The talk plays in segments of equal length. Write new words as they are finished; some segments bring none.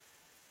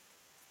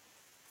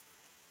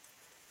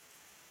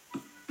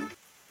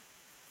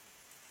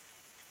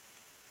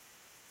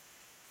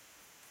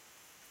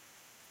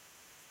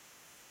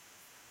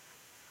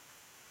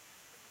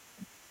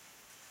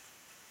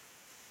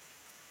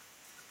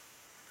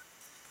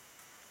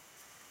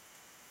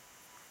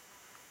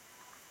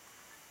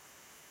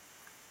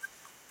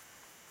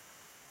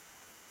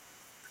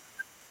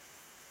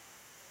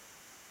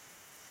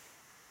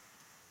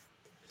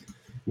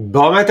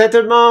Bon matin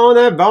tout le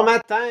monde, bon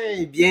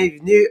matin,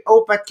 bienvenue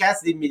au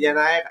podcast des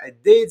millionnaires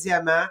des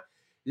diamants.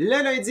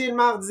 Le lundi et le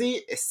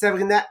mardi,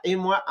 Sabrina et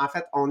moi, en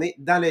fait, on est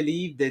dans le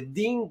livre de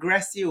Dean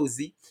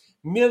Graziosi,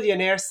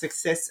 Millionaire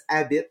Success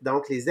Habits,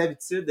 donc les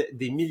habitudes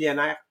des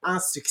millionnaires en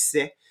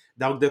succès.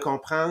 Donc, de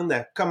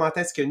comprendre comment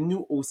est-ce que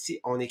nous aussi,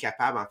 on est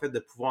capable, en fait, de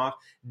pouvoir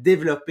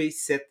développer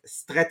cette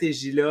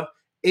stratégie-là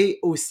et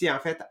aussi, en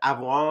fait,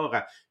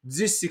 avoir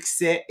du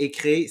succès et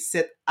créer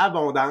cette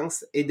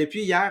abondance. Et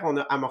depuis hier, on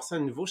a amorcé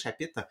un nouveau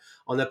chapitre.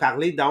 On a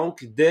parlé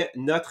donc de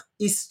notre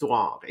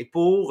histoire. Et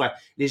pour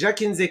les gens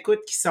qui nous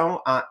écoutent, qui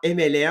sont en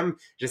MLM,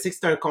 je sais que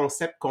c'est un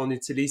concept qu'on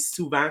utilise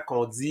souvent,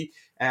 qu'on dit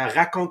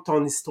raconte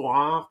ton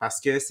histoire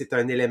parce que c'est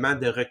un élément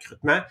de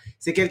recrutement.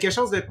 C'est quelque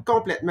chose de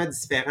complètement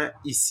différent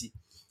ici.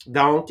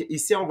 Donc,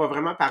 ici, on va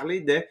vraiment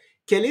parler de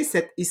quelle est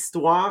cette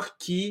histoire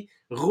qui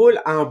roule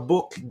en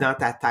boucle dans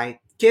ta tête.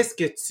 Qu'est-ce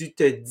que tu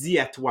te dis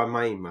à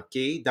toi-même,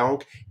 OK?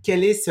 Donc,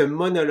 quel est ce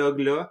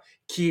monologue-là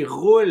qui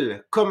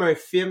roule comme un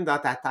film dans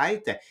ta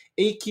tête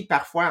et qui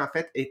parfois, en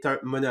fait, est un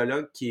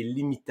monologue qui est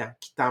limitant,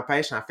 qui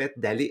t'empêche, en fait,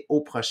 d'aller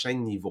au prochain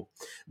niveau.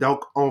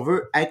 Donc, on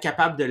veut être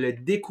capable de le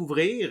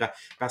découvrir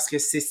parce que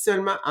c'est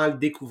seulement en le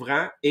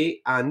découvrant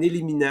et en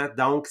éliminant,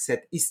 donc,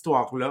 cette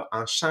histoire-là,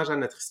 en changeant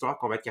notre histoire,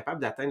 qu'on va être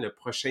capable d'atteindre le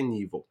prochain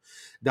niveau.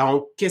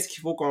 Donc, qu'est-ce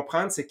qu'il faut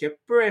comprendre? C'est que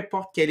peu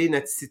importe quelle est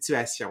notre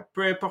situation,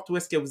 peu importe où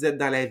est-ce que vous êtes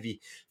dans la vie,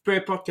 peu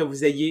importe que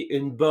vous ayez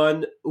une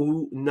bonne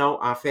ou non,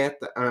 en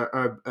fait,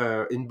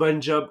 une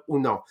bonne job ou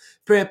non,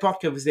 peu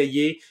importe que vous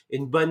ayez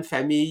une bonne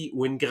famille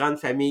ou une grande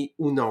famille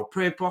ou non,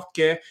 peu importe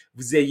que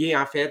vous ayez,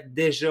 en fait,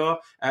 déjà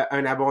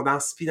une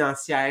abondance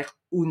financière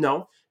ou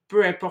non,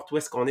 peu importe où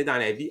est-ce qu'on est dans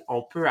la vie,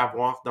 on peut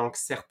avoir donc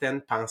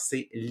certaines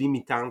pensées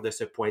limitantes de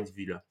ce point de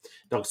vue-là.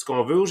 Donc, ce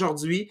qu'on veut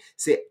aujourd'hui,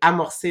 c'est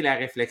amorcer la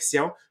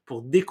réflexion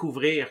pour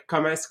découvrir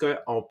comment est-ce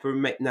qu'on peut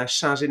maintenant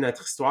changer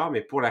notre histoire,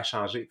 mais pour la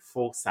changer, il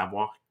faut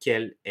savoir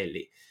quelle elle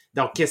est.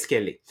 Donc, qu'est-ce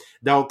qu'elle est?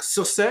 Donc,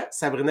 sur ce,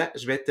 Sabrina,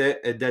 je vais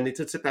te donner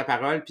tout de suite la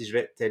parole, puis je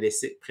vais te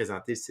laisser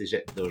présenter le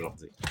sujet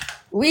d'aujourd'hui.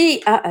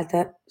 Oui,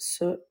 attends,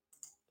 ça,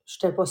 je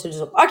t'ai pas sur le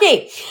Zoom.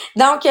 OK,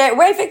 donc,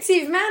 ouais,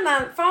 effectivement,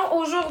 dans le fond,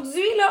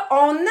 aujourd'hui, là,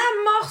 on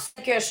amorce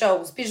quelque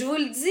chose. Puis je vous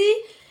le dis,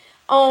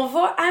 on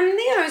va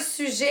amener un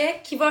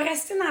sujet qui va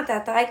rester dans ta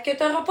tête, que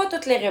tu n'auras pas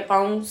toutes les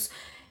réponses.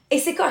 Et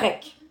c'est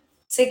correct.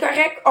 C'est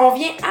correct. On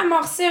vient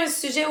amorcer un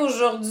sujet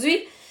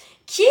aujourd'hui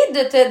qui est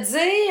de te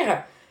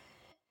dire,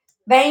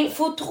 ben, il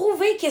faut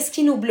trouver qu'est-ce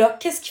qui nous bloque,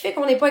 qu'est-ce qui fait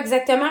qu'on n'est pas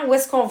exactement où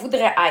est-ce qu'on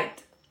voudrait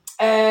être.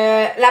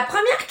 La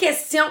première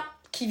question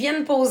qui vient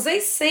de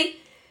poser, c'est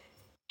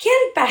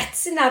quelle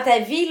partie dans ta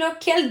vie, là,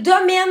 quel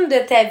domaine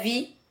de ta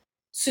vie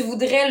tu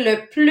voudrais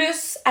le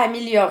plus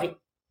améliorer,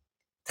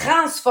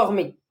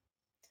 transformer?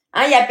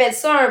 Hein, ils appellent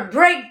ça un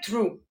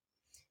breakthrough.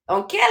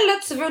 Donc, quel, là,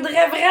 tu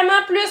voudrais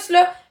vraiment plus,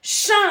 là,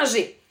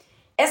 changer?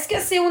 Est-ce que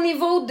c'est au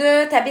niveau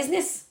de ta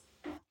business?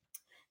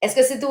 Est-ce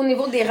que c'est au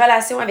niveau des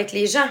relations avec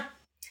les gens?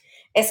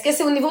 Est-ce que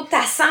c'est au niveau de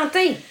ta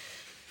santé?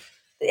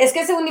 Est-ce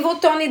que c'est au niveau de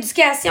ton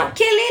éducation?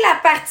 Quelle est la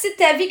partie de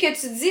ta vie que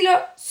tu dis,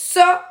 là,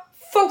 ça,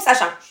 faut que ça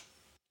change?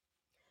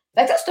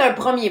 Fait que ça, c'est un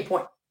premier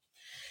point.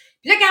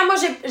 Puis là, quand moi,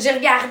 j'ai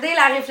regardé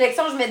la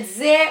réflexion, je me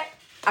disais,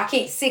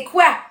 OK, c'est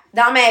quoi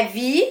dans ma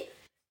vie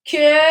que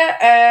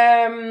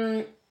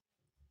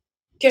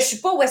je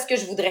suis pas où est-ce que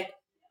je voudrais?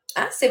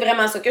 Hein? C'est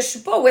vraiment ça, que je suis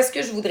pas où est-ce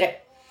que je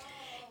voudrais.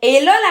 Et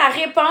là, la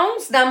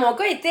réponse, dans mon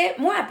cas, était,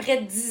 moi, après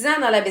 10 ans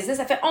dans la business,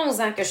 ça fait 11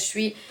 ans que je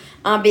suis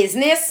en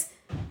business.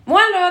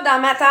 Moi, là, dans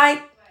ma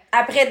tête,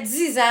 après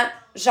 10 ans,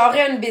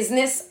 j'aurais une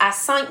business à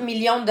 5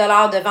 millions de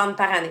dollars de ventes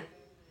par année.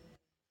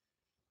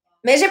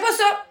 Mais j'ai pas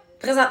ça,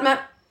 présentement.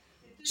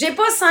 J'ai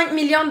pas 5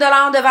 millions de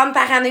dollars de ventes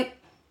par année.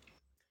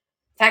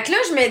 Fait que là,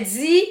 je me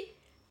dis,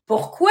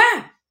 pourquoi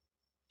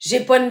j'ai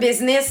pas une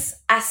business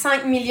à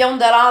 5 millions de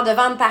dollars de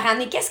ventes par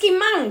année? Qu'est-ce qui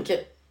me manque?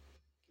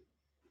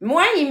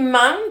 Moi, il me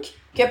manque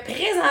que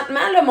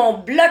présentement, là, mon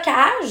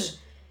blocage,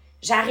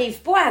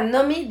 j'arrive pas à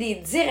nommer des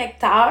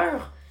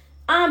directeurs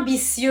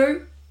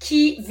ambitieux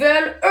qui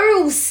veulent eux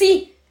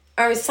aussi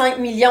un 5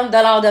 millions de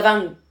dollars de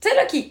vente. Tu sais,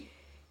 là,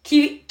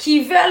 qui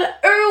veulent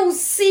eux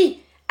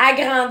aussi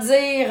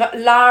agrandir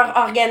leur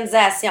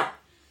organisation.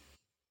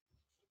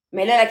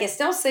 Mais là, la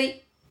question,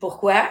 c'est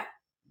pourquoi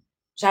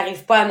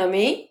j'arrive pas à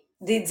nommer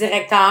des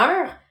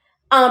directeurs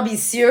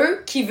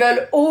ambitieux qui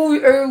veulent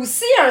eux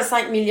aussi un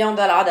 5 millions de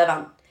dollars de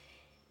vente.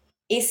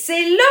 Et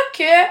c'est là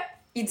que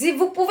il dit,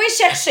 vous pouvez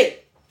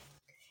chercher.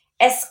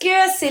 Est-ce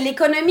que c'est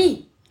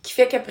l'économie qui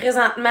fait que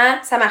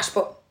présentement, ça marche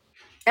pas?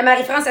 Et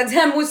Marie-France a dit,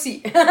 moi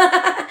aussi.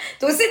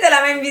 Toi aussi, t'as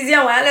la même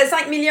vision, hein? Le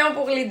 5 millions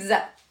pour les 10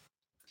 ans.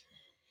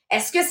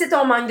 Est-ce que c'est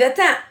ton manque de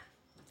temps?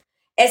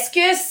 Est-ce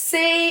que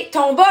c'est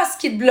ton boss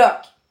qui te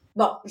bloque?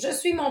 Bon, je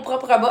suis mon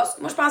propre boss.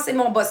 Moi, je pense que c'est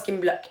mon boss qui me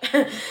bloque.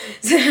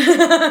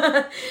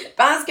 Je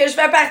pense que je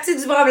fais partie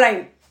du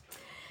problème.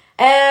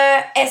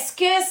 Est-ce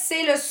que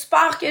c'est le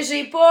support que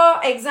j'ai pas,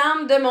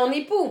 exemple, de mon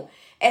époux?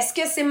 Est-ce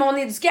que c'est mon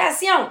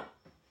éducation?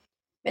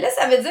 Mais là,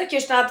 ça veut dire que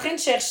je suis en train de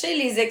chercher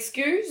les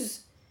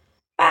excuses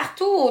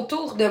partout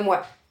autour de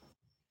moi.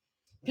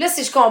 Puis là,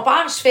 si je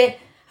compare, je fais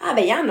Ah,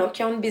 ben, il y en a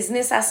qui ont une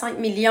business à 5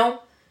 millions,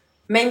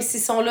 même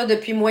s'ils sont là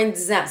depuis moins de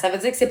 10 ans. Ça veut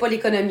dire que c'est pas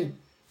l'économie.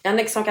 Il y en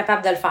a qui sont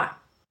capables de le faire.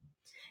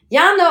 Il y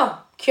en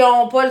a qui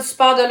n'ont pas le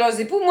support de leurs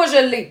époux. Moi,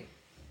 je l'ai.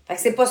 Fait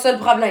que c'est pas ça le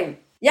problème.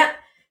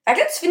 Fait que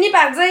là, tu finis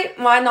par dire,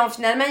 ouais, non,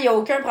 finalement, il n'y a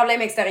aucun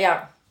problème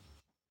extérieur.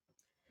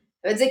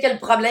 Ça veut dire que le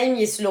problème,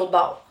 il est sur l'autre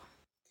bord.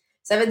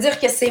 Ça veut dire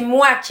que c'est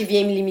moi qui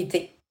viens me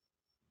limiter.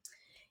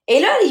 Et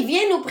là, il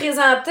vient nous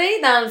présenter,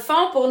 dans le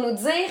fond, pour nous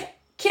dire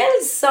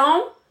quelles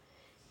sont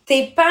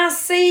tes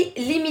pensées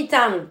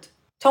limitantes,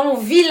 ton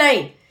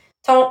vilain,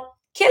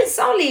 quelles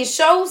sont les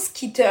choses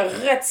qui te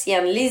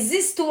retiennent, les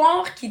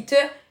histoires qui te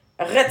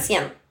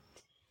retiennent.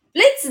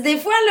 Là, des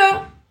fois,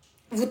 là,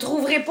 vous ne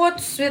trouverez pas tout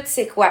de suite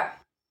c'est quoi.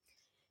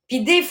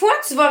 Puis des fois,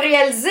 tu vas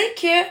réaliser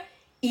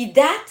qu'ils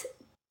datent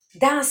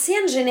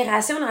d'anciennes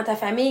générations dans ta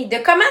famille, de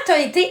comment tu as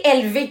été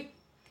élevé.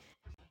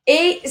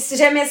 Et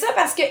j'aimais ça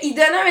parce qu'il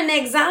donnait un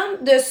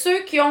exemple de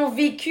ceux qui ont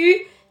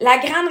vécu la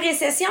grande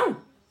récession,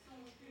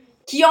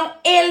 qui ont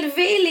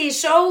élevé les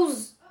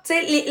choses,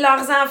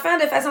 leurs enfants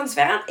de façon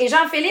différente. Et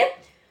Jean-Philippe,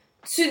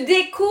 tu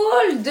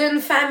découles d'une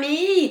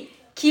famille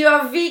qui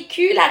a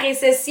vécu la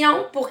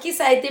récession, pour qui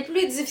ça a été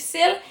plus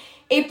difficile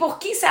et pour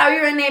qui ça a eu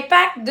un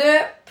impact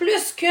de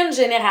plus qu'une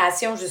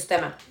génération,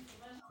 justement.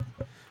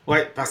 Oui,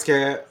 parce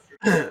que,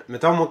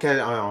 mettons, moi,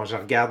 quand je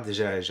regarde,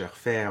 je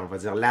refais, on va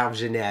dire, l'arbre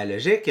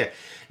généalogique.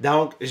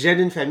 Donc, j'ai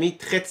une famille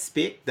très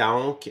typique.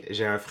 Donc,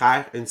 j'ai un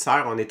frère, une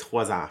sœur, on est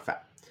 3 enfants.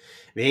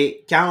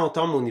 Mais quand on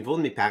tombe au niveau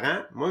de mes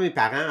parents, moi, mes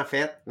parents, en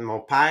fait,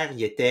 mon père,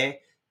 il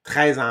était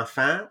 13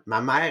 enfants,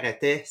 ma mère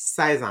était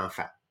 16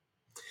 enfants.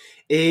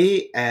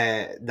 Et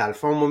dans le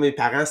fond, moi, mes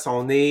parents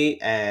sont nés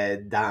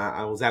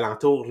aux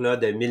alentours là,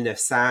 de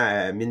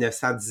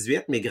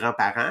 1918, mes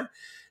grands-parents.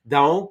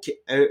 Donc,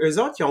 eux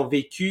autres,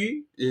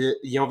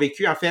 ils ont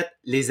vécu en fait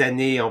les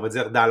années, on va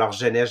dire, dans leur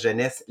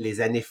jeunesse,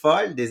 les années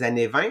folles, des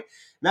années 20.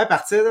 Mais à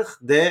partir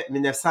de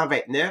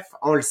 1929,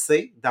 on le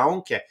sait,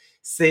 donc,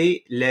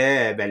 c'est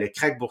le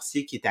krach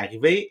boursier qui est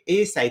arrivé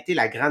et ça a été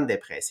la Grande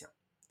Dépression.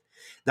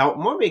 Donc,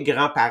 moi, mes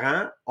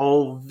grands-parents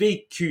ont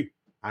vécu,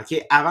 OK,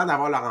 avant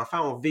d'avoir leur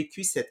enfant, ont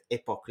vécu cette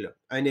époque-là.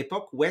 Une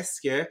époque où est-ce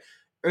que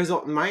eux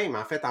autres même,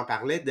 en fait, en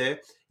parlaient il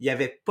n'y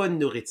avait pas de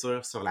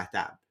nourriture sur la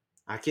table.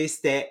 OK,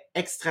 c'était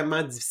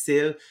extrêmement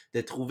difficile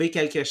de trouver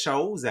quelque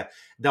chose.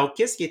 Donc,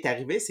 qu'est-ce qui est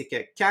arrivé, c'est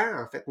que quand,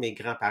 en fait, mes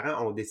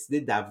grands-parents ont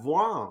décidé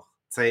d'avoir,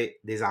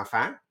 des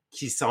enfants,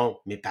 qui sont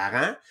mes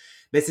parents,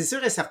 bien, c'est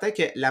sûr et certain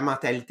que la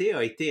mentalité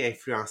a été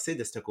influencée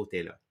de ce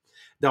côté-là.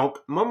 Donc,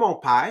 moi, mon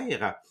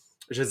père,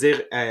 je veux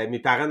dire, mes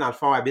parents, dans le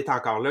fond, habitent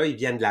encore là. Ils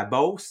viennent de la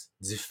Beauce,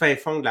 du fin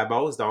fond de la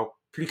Beauce. Donc,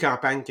 plus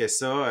campagne que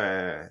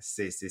ça,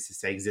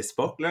 ça n'existe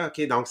pas, là,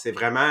 OK? Donc, c'est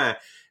vraiment,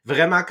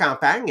 vraiment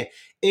campagne.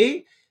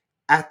 Et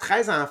à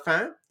 13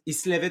 enfants, ils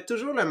se levaient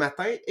toujours le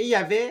matin et il y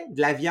avait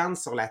de la viande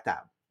sur la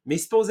table. Mais ils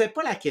ne se posaient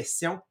pas la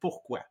question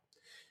pourquoi.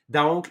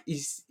 Donc,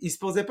 ils ne se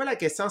posaient pas la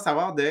question de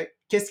savoir de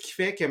qu'est-ce qui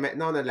fait que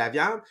maintenant on a de la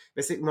viande.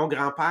 Mais c'est que mon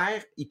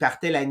grand-père, il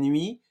partait la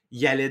nuit,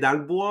 il allait dans le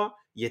bois,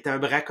 il était un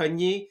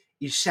braconnier,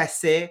 il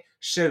chassait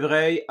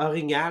chevreuil,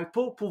 orignal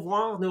pour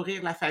pouvoir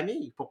nourrir la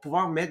famille, pour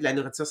pouvoir mettre de la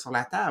nourriture sur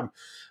la table.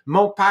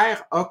 Mon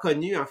père a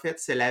connu, en fait,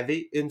 se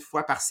laver une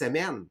fois par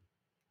semaine.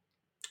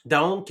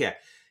 Donc,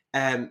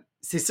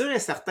 c'est sûr et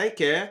certain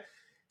que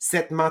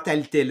cette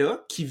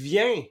mentalité-là, qui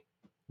vient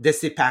de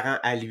ses parents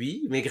à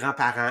lui, mes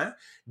grands-parents,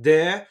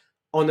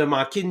 on a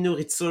manqué de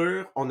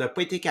nourriture, on n'a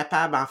pas été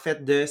capable, en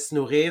fait, de se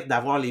nourrir,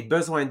 d'avoir les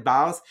besoins de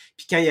base.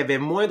 Puis quand il y avait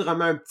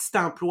moindrement un petit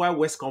emploi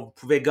où est-ce qu'on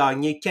pouvait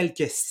gagner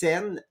quelques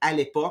cents à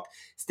l'époque,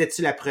 c'était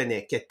tu la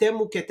prenais. Que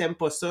t'aimes ou que t'aimes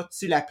pas ça,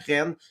 tu la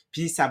prennes,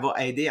 puis ça va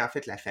aider, en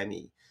fait, la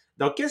famille.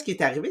 Donc, qu'est-ce qui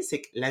est arrivé, c'est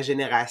que la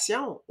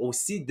génération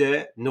aussi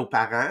de nos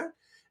parents,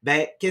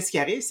 ben, qu'est-ce qui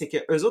arrive, c'est que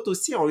eux autres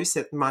aussi ont eu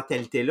cette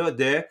mentalité-là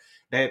de,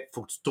 ben,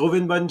 faut que tu trouves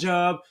une bonne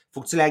job, faut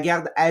que tu la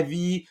gardes à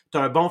vie, tu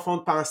as un bon fonds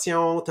de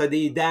pension, tu as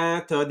des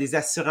dents, tu as des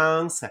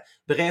assurances,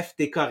 bref,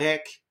 tu es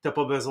correct, tu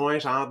pas besoin,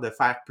 genre, de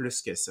faire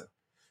plus que ça.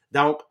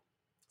 Donc,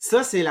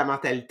 ça, c'est la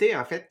mentalité,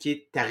 en fait, qui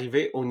est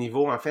arrivée au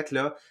niveau, en fait,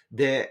 là,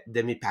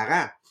 de mes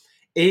parents.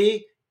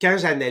 Et quand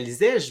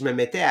j'analysais, je me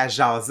mettais à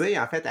jaser,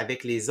 en fait,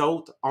 avec les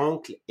autres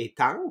oncles et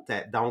tantes,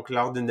 donc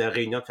lors d'une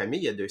réunion de famille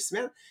il y a 2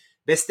 semaines,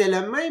 ben, c'était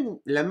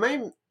le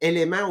même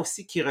élément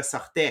aussi qui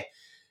ressortait.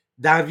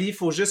 Dans la vie, il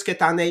faut juste que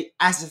tu en aies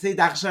assez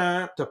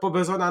d'argent, tu n'as pas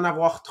besoin d'en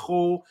avoir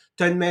trop,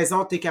 tu as une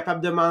maison, tu es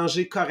capable de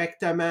manger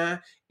correctement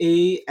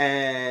et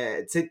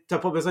tu n'as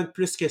pas besoin de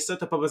plus que ça,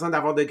 tu n'as pas besoin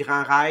d'avoir de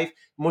grands rêves.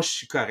 Moi, je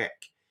suis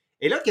correct.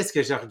 Et là, qu'est-ce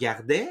que je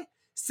regardais?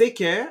 C'est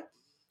que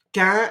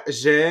quand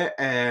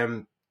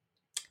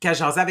quand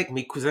j'en avec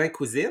mes cousins et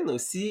cousines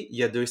aussi, il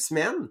y a 2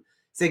 semaines,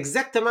 c'est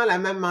exactement la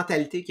même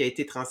mentalité qui a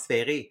été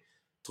transférée.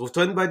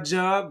 Trouve-toi une bonne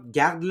job,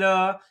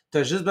 garde-la,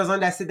 t'as juste besoin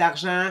d'assez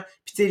d'argent,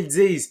 puis tu sais, ils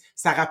disent,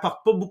 ça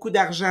rapporte pas beaucoup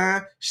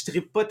d'argent, je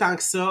tripe pas tant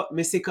que ça,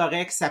 mais c'est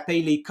correct, ça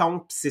paye les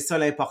comptes, puis c'est ça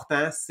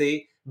l'important,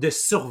 c'est de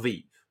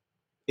survivre.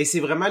 Et c'est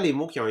vraiment les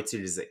mots qu'ils ont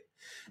utilisés.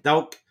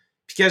 Donc,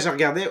 puis quand je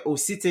regardais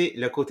aussi, tu sais,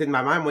 le côté de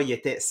ma mère, moi, il y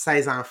était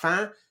 16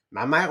 enfants,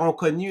 Ma mère a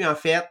connu, en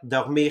fait,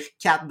 dormir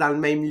 4 dans le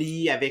même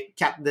lit avec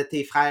 4 de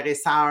tes frères et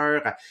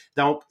sœurs.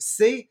 Donc,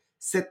 c'est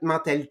cette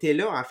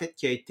mentalité-là, en fait,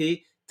 qui a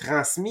été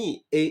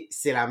transmise. Et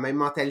c'est la même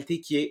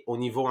mentalité qui est au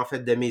niveau, en fait,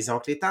 de mes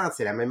oncles et tantes.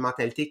 C'est la même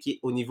mentalité qui est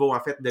au niveau, en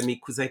fait, de mes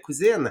cousins et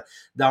cousines.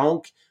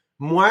 Donc,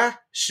 moi,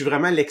 je suis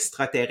vraiment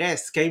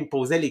l'extraterrestre. Quand il me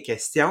posait les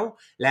questions,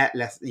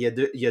 il y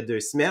a 2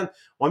 semaines,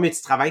 ouais, mais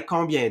tu travailles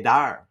combien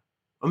d'heures?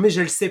 Oh, mais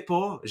je le sais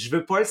pas. Je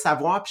veux pas le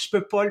savoir, puis je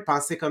peux pas le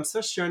penser comme ça.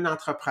 Je suis un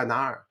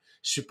entrepreneur.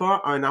 Je suis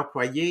pas un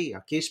employé,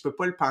 OK? Je peux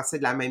pas le penser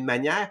de la même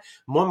manière.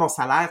 Moi, mon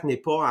salaire n'est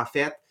pas, en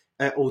fait,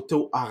 au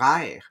taux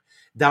horaire.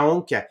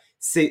 Donc,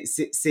 c'est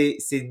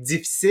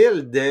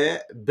difficile de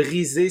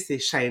briser ces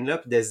chaînes-là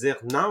puis de dire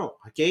non,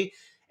 OK?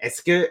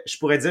 Est-ce que je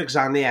pourrais dire que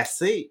j'en ai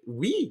assez?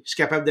 Oui, je suis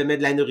capable de mettre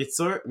de la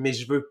nourriture, mais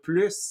je veux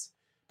plus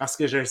parce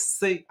que je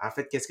sais, en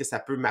fait, qu'est-ce que ça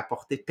peut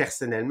m'apporter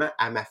personnellement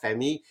à ma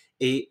famille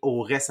et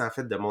au reste, en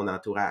fait, de mon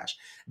entourage.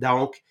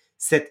 Donc,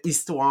 cette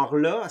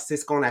histoire-là, c'est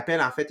ce qu'on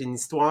appelle, en fait, une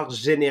histoire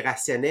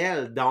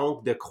générationnelle,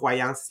 donc de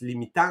croyances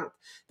limitantes.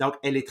 Donc,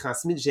 elle est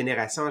transmise de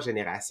génération en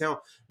génération.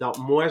 Donc,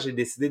 moi, j'ai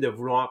décidé de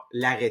vouloir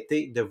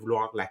l'arrêter, de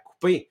vouloir la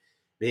couper.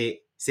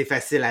 Mais c'est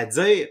facile à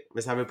dire,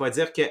 mais ça ne veut pas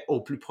dire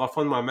qu'au plus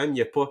profond de moi-même, il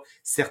n'y a pas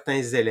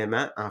certains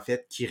éléments, en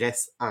fait, qui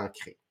restent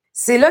ancrés.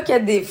 C'est là qu'il y a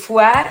des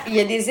fois, il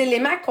y a des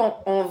éléments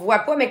qu'on voit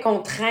pas, mais qu'on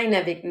traîne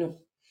avec nous.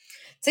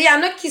 Tu sais, il y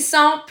en a qui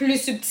sont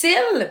plus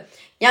subtils,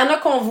 il y en a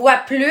qu'on voit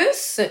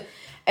plus.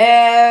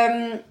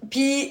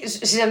 Puis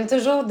j'aime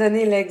toujours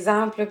donner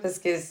l'exemple parce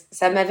que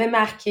ça m'avait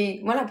marqué.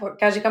 Moi,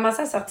 quand j'ai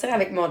commencé à sortir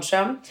avec mon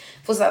chum,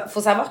 faut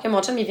savoir que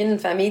mon chum, il vient d'une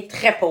famille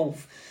très pauvre.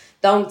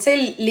 Donc, tu sais,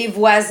 les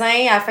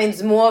voisins, à la fin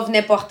du mois,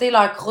 venaient porter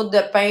leur croûte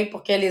de pain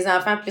pour que les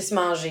enfants puissent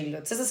manger.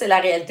 Tu sais, ça, c'est la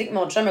réalité que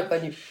mon chum a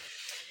connue.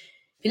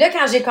 Puis là,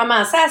 quand j'ai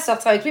commencé à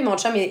sortir avec lui, mon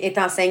chum est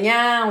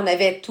enseignant, on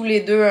avait tous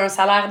les deux un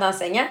salaire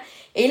d'enseignant.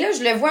 Et là,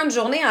 je le vois une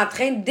journée en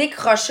train de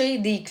décrocher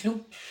des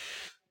clous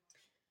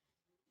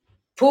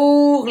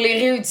pour les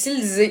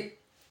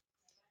réutiliser.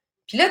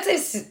 Puis là, tu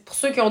sais, pour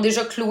ceux qui ont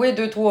déjà cloué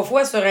 2-3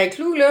 fois sur un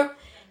clou, là,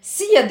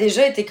 s'il a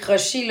déjà été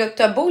croché, là,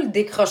 t'as beau le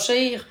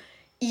décrocher,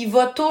 il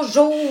va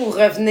toujours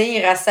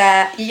revenir à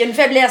sa... Il y a une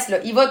faiblesse, là.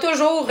 Il va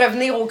toujours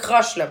revenir au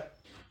croche, là.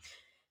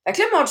 Fait que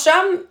là, mon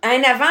chum,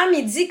 un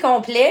avant-midi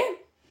complet,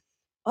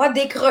 a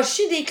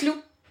décroché des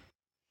clous.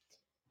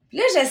 Puis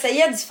là,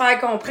 j'essayais de faire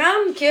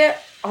comprendre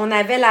qu'on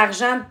avait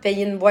l'argent de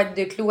payer une boîte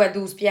de clous à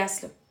 12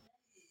 piastres.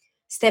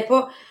 C'était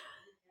pas...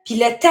 Puis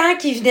le temps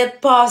qui venait de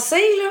passer,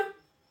 là,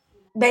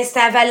 ben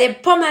ça valait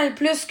pas mal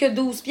plus que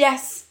 12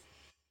 piastres.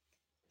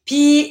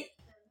 Puis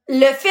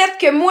le fait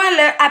que moi,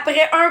 là,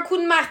 après un coup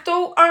de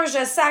marteau,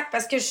 je sac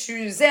parce que je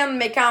suis zen,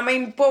 mais quand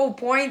même pas au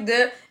point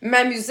de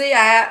m'amuser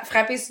à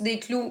frapper sur des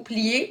clous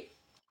pliés.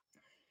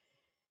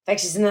 Fait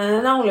que j'ai dit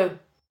non, là.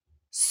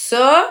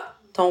 Ça,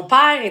 ton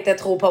père était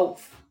trop pauvre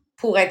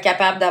pour être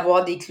capable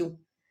d'avoir des clous.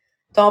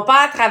 Ton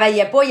père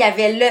travaillait pas, il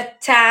avait le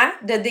temps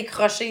de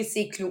décrocher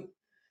ses clous.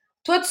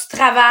 Toi, tu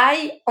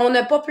travailles, on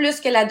n'a pas plus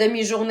que la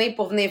demi-journée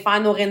pour venir faire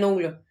nos rénaux,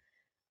 là.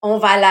 On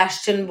va aller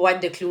acheter une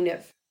boîte de clous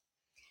neufs.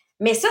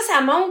 Mais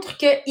ça montre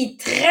qu'il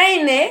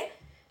traînait.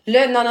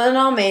 Là,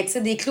 non, mais tu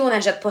sais, des clous, on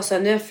n'achète pas ça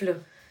neuf, là.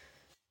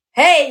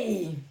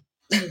 Hey!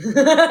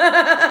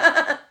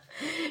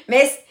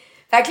 Mais,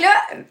 fait que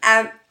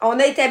là, on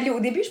a établi, au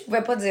début, je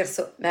pouvais pas dire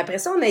ça. Mais après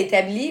ça, on a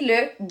établi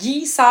le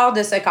Guy sort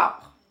de ce corps.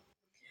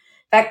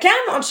 Fait que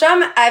quand mon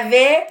chum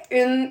avait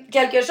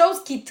quelque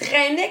chose qui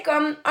traînait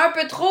comme un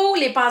peu trop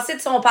les pensées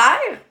de son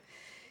père,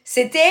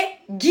 c'était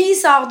Guy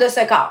sort de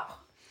ce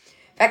corps.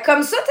 Fait que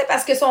comme ça, tu sais,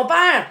 parce que son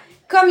père,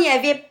 comme il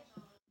avait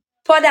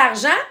pas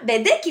d'argent,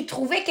 ben dès qu'il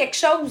trouvait quelque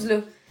chose, là,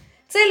 tu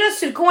sais, là,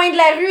 sur le coin de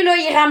la rue, là,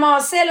 il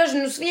ramassait, là, je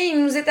me souviens,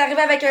 il nous est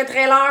arrivé avec un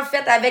trailer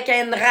fait avec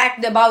un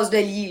rack de base de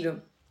lit, là.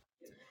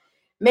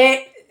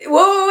 Mais,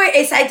 oui,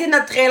 et ça a été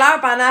notre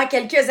trailer pendant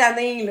quelques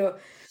années, là.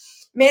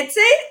 Mais, tu sais,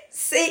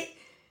 c'est...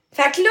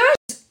 Fait que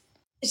là,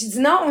 j'ai dit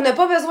non, on n'a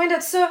pas besoin de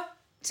ça.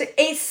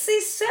 Et c'est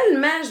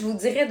seulement, je vous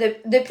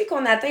dirais, depuis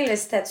qu'on atteint le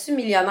statut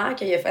millionnaire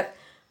qu'il a fait,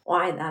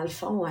 ouais, dans le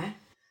fond, hein,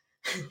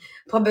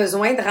 pas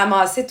besoin de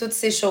ramasser toutes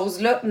ces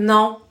choses-là.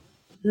 Non,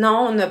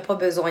 on n'a pas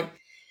besoin.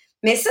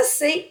 Mais ça,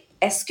 c'est,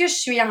 est-ce que je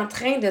suis en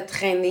train de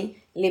traîner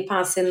les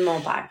pensées de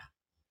mon père?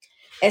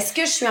 Est-ce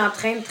que je suis en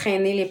train de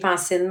traîner les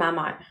pensées de ma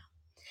mère?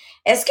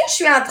 Est-ce que je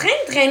suis en train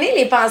de traîner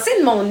les pensées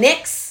de mon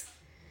ex?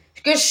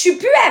 Que je suis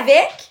plus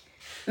avec,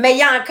 mais il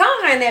y a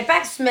encore un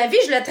impact sur ma vie,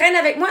 je le traîne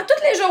avec moi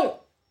tous les jours.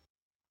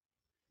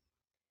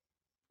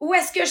 Ou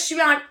est-ce que je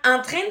suis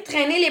en train de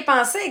traîner les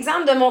pensées,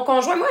 exemple, de mon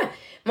conjoint? Moi,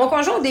 mon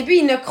conjoint, au début,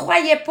 il ne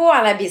croyait pas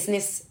en la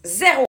business.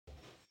 Zéro.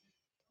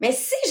 Mais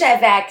si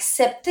j'avais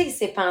accepté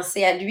ses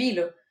pensées à lui,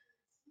 là,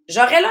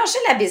 j'aurais lâché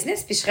la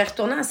business puis je serais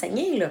retournée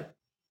enseigner, là.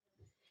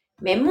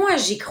 Mais moi,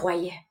 j'y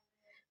croyais.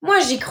 Moi,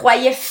 j'y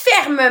croyais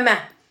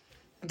fermement.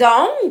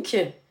 Donc,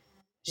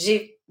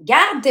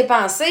 garde tes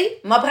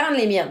pensées, m'en prendre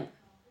les miennes.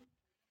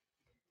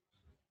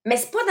 Mais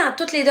c'est pas dans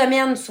tous les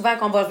domaines, souvent,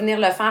 qu'on va venir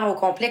le faire au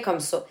complet comme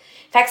ça.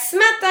 Fait que ce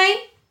matin,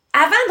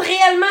 avant de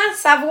réellement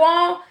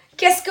savoir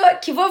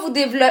qui va vous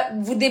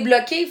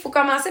débloquer? Il faut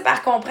commencer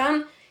par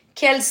comprendre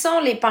quelles sont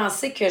les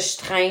pensées que je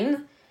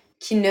traîne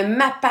qui ne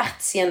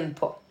m'appartiennent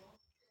pas.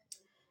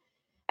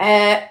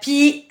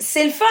 Puis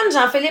c'est le fun,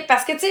 Jean-Philippe,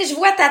 parce que tu sais, je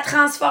vois ta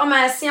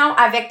transformation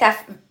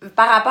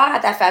par rapport à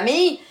ta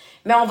famille,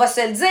 mais on va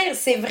se le dire,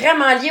 c'est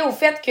vraiment lié au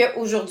fait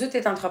qu'aujourd'hui, tu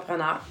es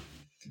entrepreneur.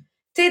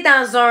 Tu es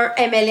dans un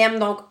MLM,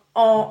 donc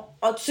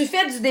tu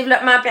fais du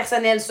développement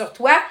personnel sur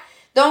toi.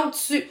 Donc,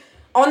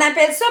 on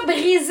appelle ça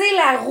briser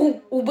la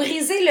roue ou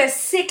briser le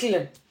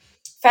cycle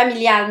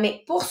familial.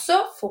 Mais pour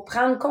ça, il faut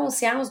prendre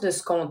conscience de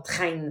ce qu'on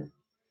traîne.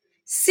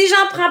 Si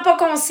j'en prends pas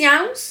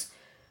conscience,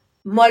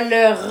 moi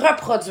le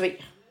reproduire.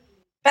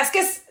 Parce que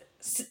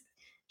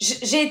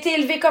j'ai été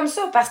élevée comme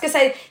ça. Parce que ça.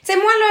 Tu sais,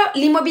 moi, là,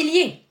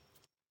 l'immobilier.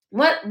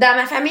 Moi, dans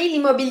ma famille,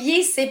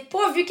 l'immobilier, c'est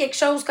pas vu quelque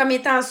chose comme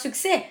étant un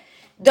succès.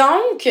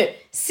 Donc,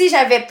 si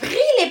j'avais pris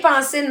les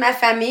pensées de ma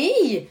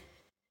famille,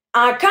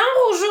 encore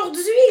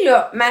aujourd'hui,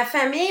 là, ma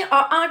famille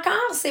a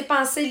encore ces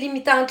pensées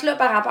limitantes-là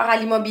par rapport à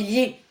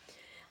l'immobilier.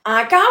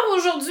 Encore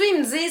aujourd'hui, ils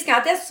me disent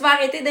quand est-ce que tu vas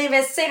arrêter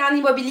d'investir en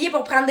immobilier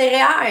pour prendre des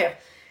REER?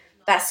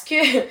 Parce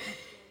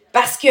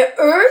que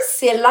eux,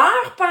 c'est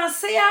leur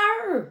pensée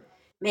à eux.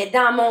 Mais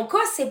dans mon cas,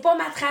 c'est pas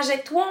ma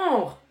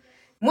trajectoire.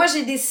 Moi,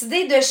 j'ai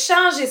décidé de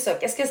changer ça.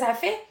 Qu'est-ce que ça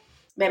fait?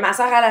 Ben, ma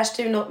soeur, elle a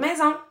acheté une autre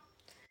maison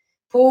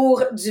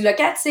pour du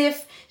locatif.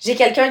 J'ai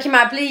quelqu'un qui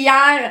m'a appelé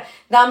hier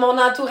dans mon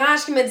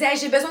entourage qui me dit « Hey,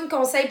 j'ai besoin de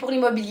conseils pour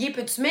l'immobilier,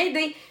 peux-tu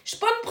m'aider? » Je suis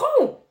pas une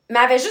pro, mais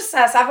elle avait juste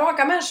à savoir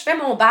comment je fais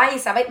mon bail.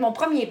 Ça va être mon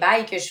premier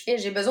bail que je fais.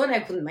 J'ai besoin d'un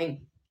coup de main.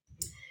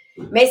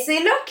 Mais c'est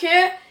là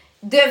que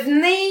de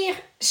venir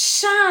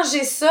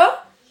changer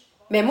ça,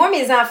 mais moi,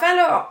 mes enfants,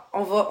 là,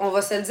 on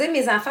va se le dire,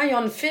 mes enfants, ils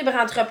ont une fibre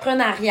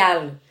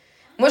entrepreneuriale.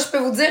 Moi, je peux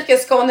vous dire que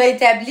ce qu'on a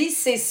établi,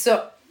 c'est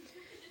ça.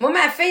 Moi,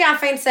 ma fille, en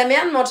fin de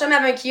semaine, mon chum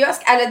avait un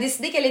kiosque, elle a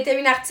décidé qu'elle était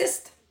une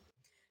artiste.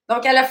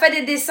 Donc, elle a fait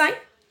des dessins.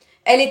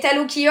 Elle est allée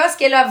au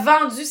kiosque, elle a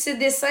vendu ses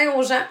dessins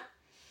aux gens.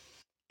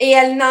 Et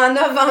elle en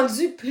a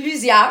vendu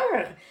plusieurs.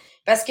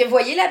 Parce que, vous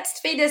voyez, la petite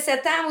fille de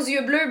 7 ans aux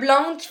yeux bleus,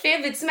 blonde, qui fait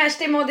 « Veux-tu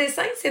m'acheter mon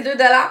dessin? C'est 2 $.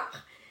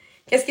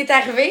 » Qu'est-ce qui est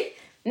arrivé?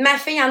 Ma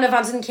fille en a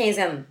vendu une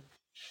quinzaine.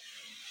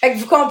 Fait que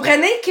vous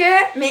comprenez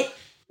que...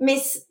 Mais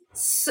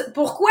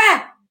pourquoi?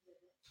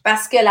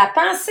 Parce que la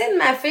pensée de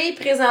ma fille,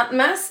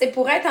 présentement, c'est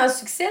pour être en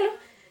succès, là.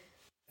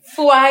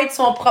 Faut être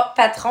son propre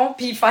patron,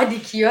 puis faire des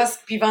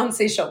kiosques, puis vendre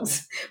ses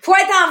choses. Faut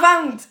être en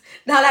vente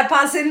dans la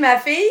pensée de ma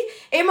fille.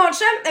 Et mon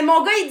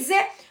gars, il disait,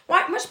 ouais,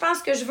 moi, je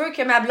pense que je veux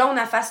que ma blonde,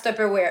 elle fasse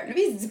Tupperware.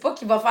 Lui, il se dit pas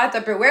qu'il va faire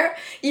Tupperware.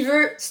 Il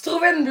veut se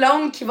trouver une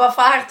blonde qui va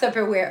faire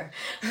Tupperware.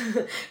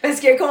 Parce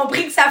qu'il a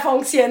compris que ça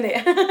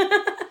fonctionnait.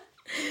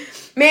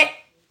 Mais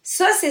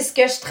ça, c'est ce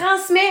que je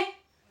transmets.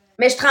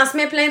 Mais je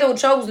transmets plein d'autres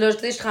choses, là.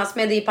 Tu sais, je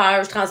transmets des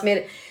peurs, je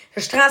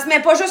transmets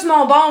pas juste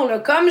mon bon, là.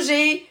 Comme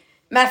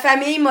ma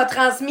famille m'a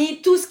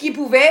transmis tout ce qu'ils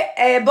pouvaient,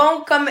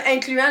 bon comme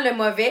incluant le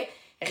mauvais.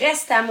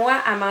 Reste à moi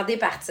à m'en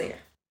départir.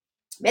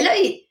 Mais là,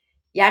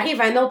 il arrive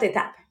à une autre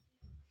étape.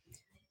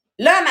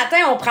 Là, un matin,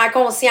 on prend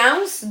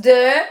conscience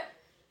de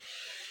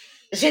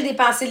j'ai des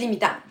pensées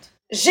limitantes.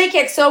 J'ai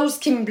quelque chose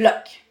qui me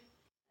bloque.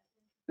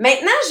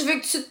 Maintenant, je veux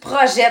que tu te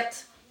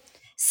projettes.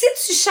 Si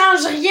tu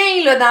changes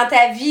rien là, dans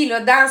ta vie,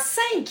 là, dans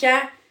 5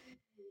 ans,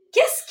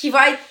 qu'est-ce qui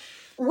va être...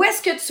 Où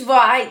est-ce que tu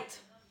vas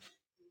être?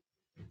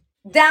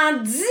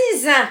 Dans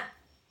 10 ans,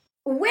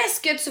 où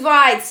est-ce que tu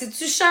vas être? Si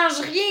tu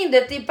changes rien de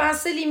tes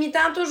pensées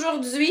limitantes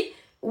aujourd'hui,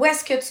 où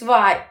est-ce que tu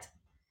vas être?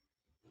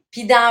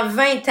 Puis dans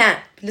 20 ans,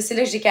 puis là, c'est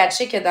là que j'ai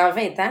catché que dans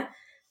 20 ans,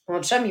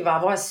 mon chum, il va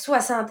avoir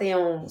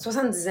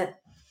 70 ans.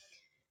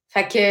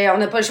 Fait qu'on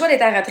n'a pas le choix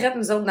d'être à la retraite,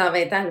 nous autres, dans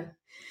 20 ans. Là.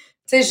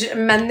 Tu sais,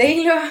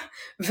 m'amener, là,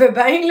 veux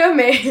bien, là,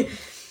 mais...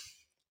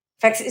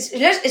 Fait que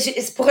là,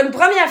 pour une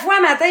première fois,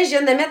 un matin, je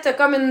viens de mettre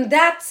comme une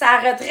date sa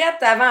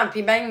retraite avant.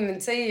 Puis ben,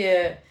 tu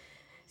sais,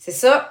 c'est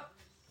ça.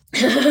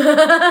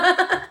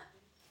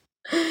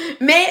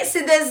 Mais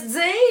c'est de se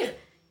dire,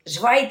 je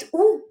vais être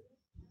où?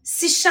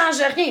 Si je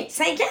change rien.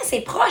 5 ans,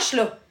 c'est proche,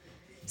 là.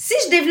 Si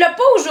je développe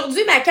pas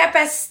aujourd'hui ma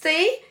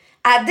capacité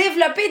à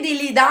développer des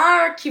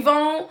leaders qui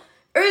vont,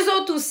 eux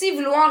autres aussi,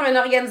 vouloir une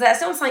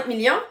organisation de 5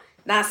 millions,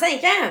 dans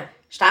 5 ans,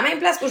 je suis à la même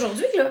place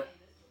qu'aujourd'hui, là.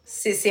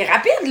 C'est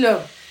rapide,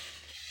 là.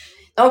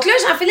 Donc là,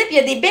 Jean-Philippe, il y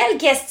a des belles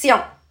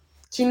questions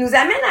qui nous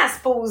amènent à se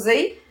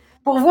poser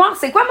pour voir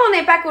c'est quoi mon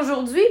impact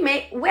aujourd'hui,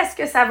 mais où est-ce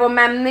que ça va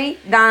m'amener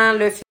dans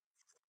le futur.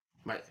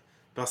 Oui,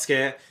 parce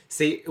que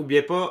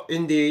oubliez pas,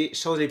 une des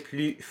choses les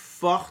plus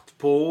fortes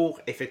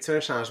pour effectuer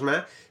un changement,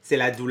 c'est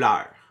la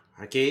douleur.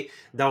 OK?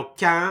 Donc,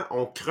 quand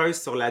on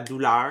creuse sur la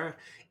douleur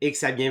et que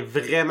ça vient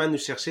vraiment nous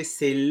chercher,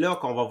 c'est là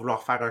qu'on va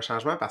vouloir faire un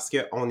changement parce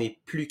qu'on n'est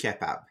plus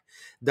capable.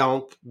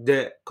 Donc,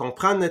 de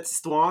comprendre notre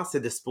histoire,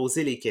 c'est de se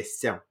poser les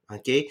questions.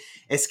 OK?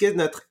 Est-ce que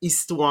notre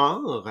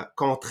histoire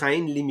qu'on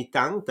traîne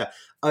limitante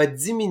a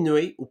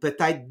diminué ou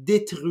peut-être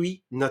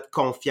détruit notre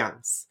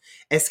confiance?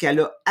 Est-ce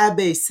qu'elle a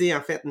abaissé, en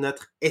fait,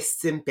 notre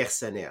estime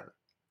personnelle?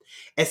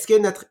 Est-ce que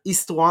notre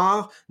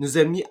histoire nous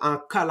a mis en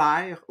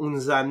colère ou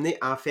nous a amené,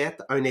 en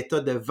fait, à un état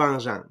de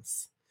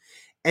vengeance?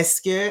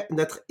 Est-ce que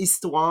notre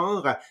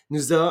histoire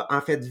nous a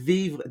en fait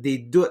vivre des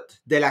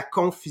doutes, de la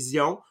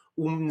confusion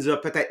ou nous a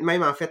peut-être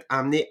même en fait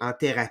emmené en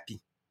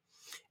thérapie?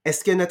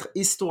 Est-ce que notre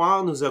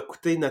histoire nous a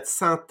coûté notre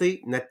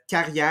santé, notre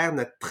carrière,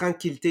 notre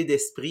tranquillité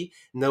d'esprit,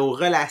 nos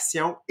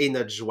relations et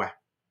notre joie?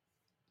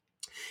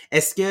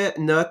 Est-ce que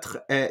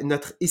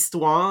notre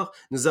histoire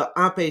nous a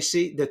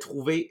empêché de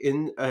trouver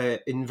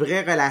une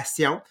vraie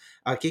relation,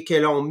 ok, que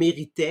l'on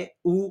méritait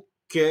ou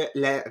que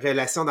la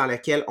relation dans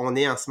laquelle on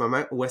est en ce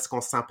moment où est-ce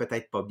qu'on se sent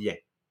peut-être pas bien?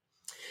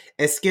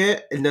 Est-ce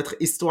que notre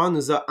histoire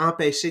nous a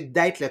empêché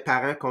d'être le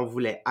parent qu'on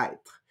voulait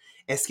être?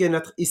 Est-ce que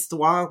notre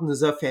histoire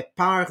nous a fait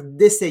peur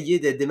d'essayer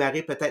de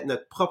démarrer peut-être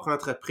notre propre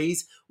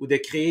entreprise ou de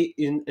créer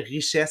une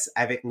richesse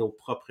avec nos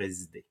propres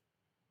idées?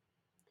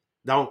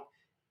 Donc,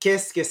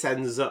 qu'est-ce que ça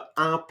nous a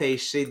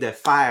empêché de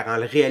faire en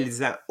le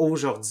réalisant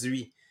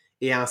aujourd'hui?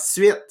 Et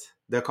ensuite,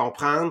 de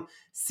comprendre,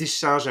 si je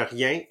change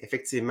rien,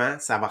 effectivement,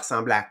 ça va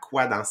ressembler à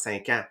quoi dans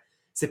 5 ans?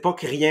 C'est pas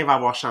que rien va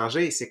avoir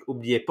changé, c'est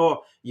qu'oubliez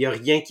pas, il y a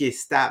rien qui est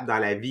stable dans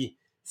la vie,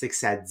 c'est que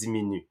ça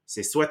diminue.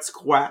 C'est soit tu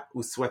crois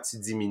ou soit tu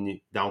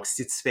diminues. Donc,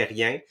 si tu fais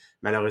rien,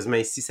 malheureusement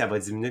ici, ça va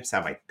diminuer puis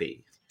ça va être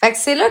pire. Fait que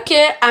c'est là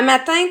que, à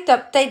matin, t'as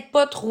peut-être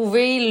pas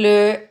trouvé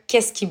le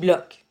qu'est-ce qui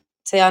bloque.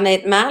 C'est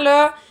honnêtement,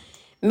 là.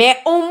 Mais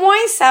au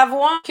moins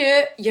savoir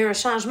qu'il y a un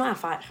changement à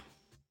faire.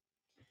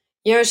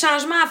 Il y a un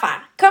changement à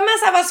faire. Comment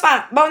ça va se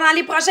faire? Bon, dans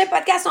les prochains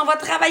podcasts, on va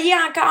travailler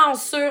encore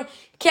sur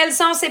quelles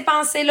sont ces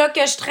pensées-là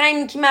que je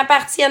traîne qui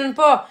m'appartiennent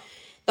pas.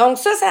 Donc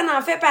ça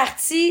en fait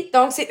partie.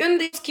 Donc c'est une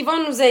des choses qui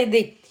vont nous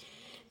aider.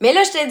 Mais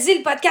là, je te dis,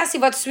 le podcast,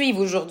 il va te suivre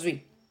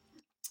aujourd'hui.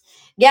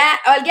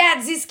 Olga a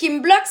dit, ce qui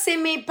me bloque, c'est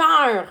mes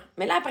peurs.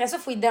 Mais là, après ça,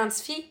 il faut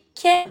identifier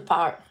quelle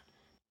peur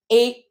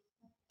et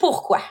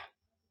pourquoi.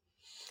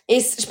 Et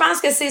je pense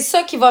que c'est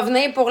ça qui va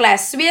venir pour la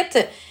suite.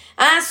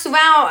 Hein, souvent,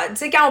 tu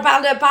sais, quand on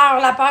parle de peur,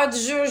 la peur du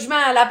jugement,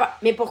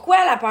 mais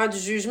pourquoi la peur du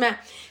jugement?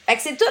 Fait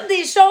que c'est toutes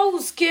des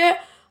choses que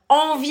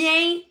on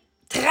vient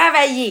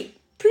travailler.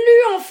 Plus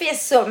on fait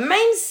ça, même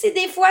si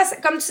des fois,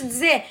 comme tu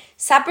disais,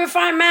 ça peut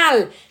faire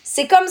mal.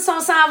 C'est comme si on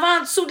s'en va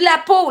en dessous de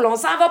la peau. Là. On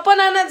s'en va pas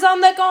dans notre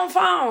zone de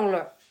confort.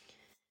 Là.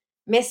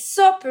 Mais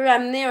ça peut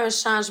amener un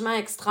changement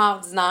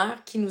extraordinaire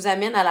qui nous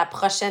amène à la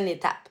prochaine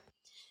étape.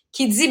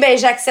 Qui dit, ben,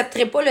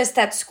 j'accepterai pas le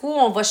statu quo,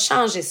 on va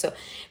changer ça.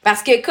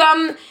 Parce que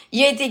comme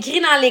il a été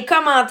écrit dans les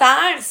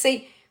commentaires,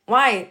 c'est,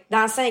 ouais,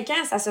 dans 5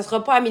 ans, ça se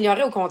sera pas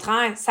amélioré, au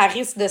contraire, ça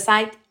risque de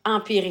s'être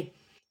empiré.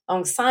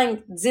 Donc,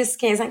 5, 10,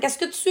 15 ans, qu'est-ce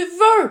que tu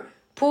veux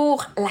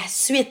pour la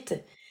suite?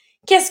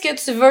 Qu'est-ce que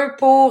tu veux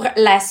pour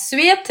la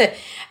suite?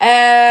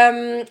 La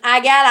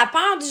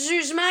peur du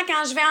jugement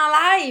quand je vais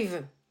en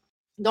live.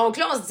 Donc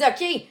là, on se dit,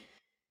 OK,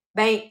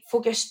 ben,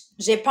 faut que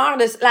j'ai peur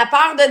de la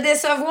peur de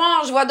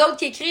décevoir. Je vois d'autres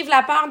qui écrivent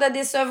la peur de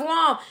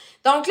décevoir.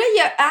 Donc là,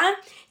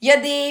 il y a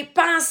des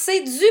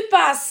pensées du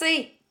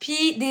passé,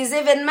 puis des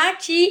événements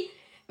qui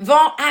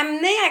vont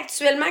amener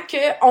actuellement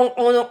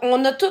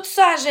on a tout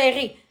ça à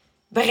gérer.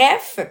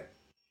 Bref,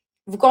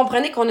 vous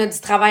comprenez qu'on a du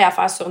travail à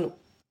faire sur nous.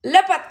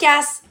 Le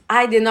podcast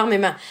aide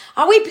énormément.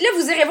 Ah oui, puis là,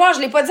 vous irez voir, je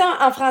l'ai pas dit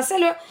en français,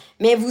 là,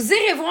 mais vous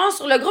irez voir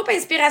sur le groupe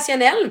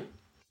inspirationnel,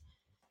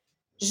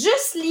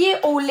 juste lié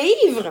au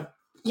livre,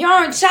 il y a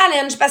un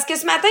challenge. Parce que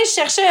ce matin, je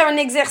cherchais un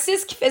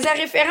exercice qui faisait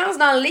référence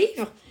dans le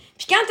livre.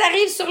 Puis quand tu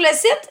arrives sur le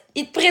site,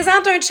 il te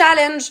présente un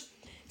challenge.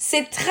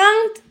 C'est 30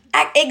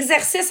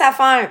 exercices à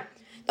faire.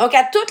 Donc,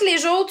 à tous les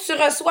jours, tu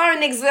reçois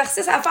un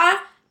exercice à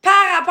faire par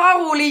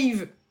rapport au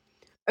livre.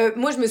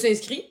 Moi, je me suis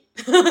inscrite.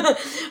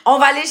 On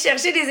va aller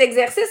chercher des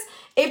exercices.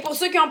 Et pour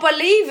ceux qui n'ont pas le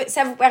livre,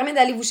 ça vous permet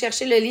d'aller vous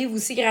chercher le livre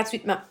aussi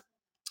gratuitement.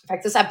 Fait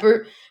que ça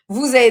peut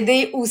vous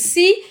aider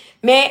aussi.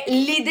 Mais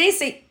l'idée,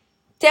 c'est,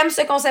 t'aimes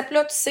ce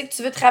concept-là, tu sais que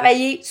tu veux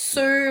travailler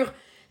sur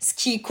ce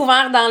qui est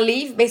couvert dans le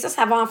livre, bien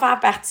ça va en faire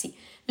partie.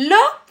 Là,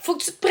 il faut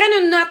que tu te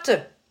prennes une note.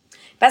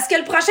 Parce que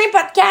le prochain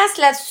podcast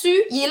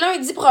là-dessus, il est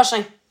lundi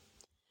prochain.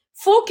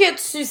 Faut que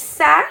tu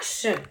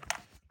saches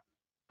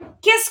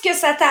qu'est-ce que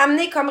ça t'a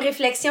amené comme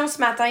réflexion ce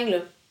matin, là.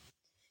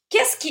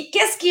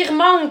 Qu'est-ce qui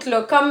remonte,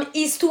 là, comme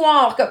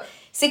histoire?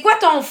 C'est quoi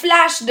ton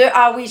flash de «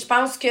 Ah oui, je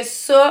pense que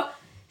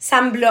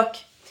ça me bloque.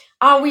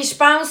 Ah oui, je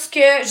pense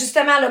que,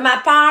 justement, là, ma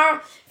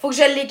peur, faut que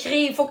je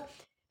l'écrive.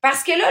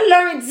 Parce que là,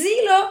 lundi,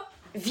 là,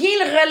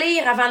 viens le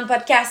relire avant le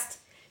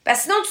podcast. Parce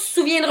que sinon, tu te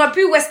souviendras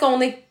plus où est-ce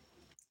qu'on est.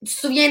 Tu te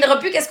souviendras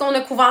plus qu'est-ce qu'on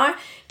a couvert.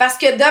 Parce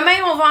que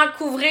demain, on va en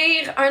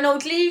couvrir un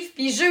autre livre.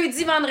 Puis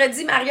jeudi,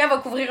 vendredi, Maria va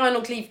couvrir un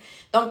autre livre.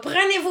 Donc,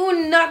 prenez-vous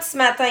une note ce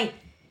matin.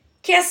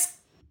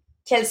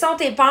 Quelles sont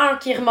tes peurs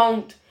qui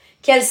remontent?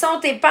 Quelles sont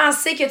tes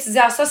pensées que tu dis «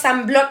 Ah, ça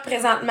me bloque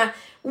présentement. »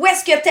 Où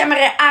est-ce que tu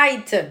aimerais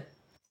être?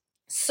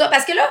 Ça,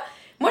 parce que là,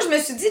 moi, je me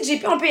suis dit,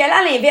 JP, on peut y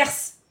aller à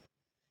l'inverse.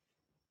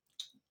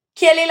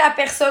 Quelle est la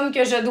personne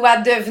que je dois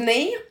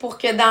devenir pour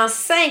que dans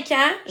 5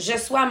 ans, je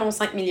sois à mon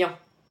 5 millions?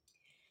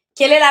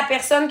 Quelle est la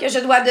personne que je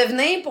dois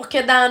devenir pour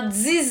que dans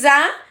 10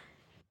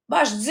 ans,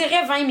 je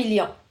dirais 20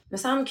 millions? Il me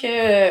semble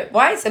que,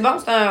 ouais, c'est bon,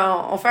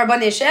 on fait une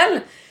bonne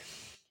échelle.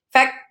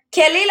 Fait que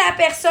quelle est la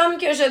personne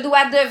que je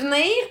dois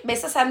devenir? Ben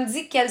ça me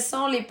dit quelles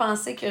sont les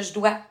pensées que je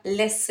dois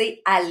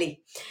laisser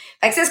aller.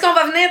 Fait que c'est ce qu'on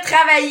va venir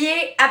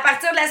travailler à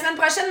partir de la semaine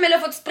prochaine, mais là,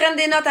 faut que tu te prennes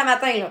des notes à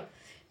matin, là.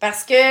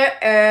 Parce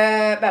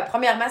que,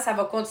 premièrement, ça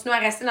va continuer à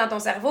rester dans ton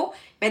cerveau,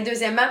 mais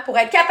deuxièmement, pour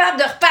être capable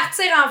de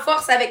repartir en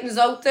force avec nous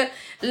autres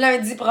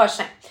lundi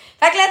prochain.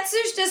 Fait que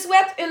là-dessus, je te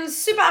souhaite une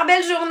super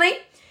belle journée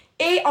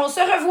et on se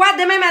revoit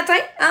demain matin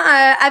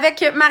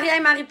avec Maria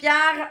et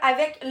Marie-Pierre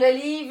avec le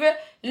livre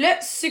Le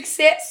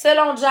succès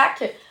selon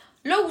Jack.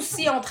 Là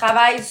aussi, on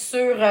travaille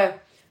sur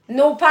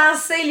nos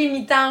pensées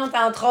limitantes,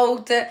 entre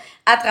autres,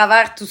 à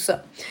travers tout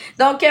ça.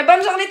 Donc,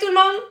 bonne journée tout le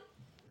monde!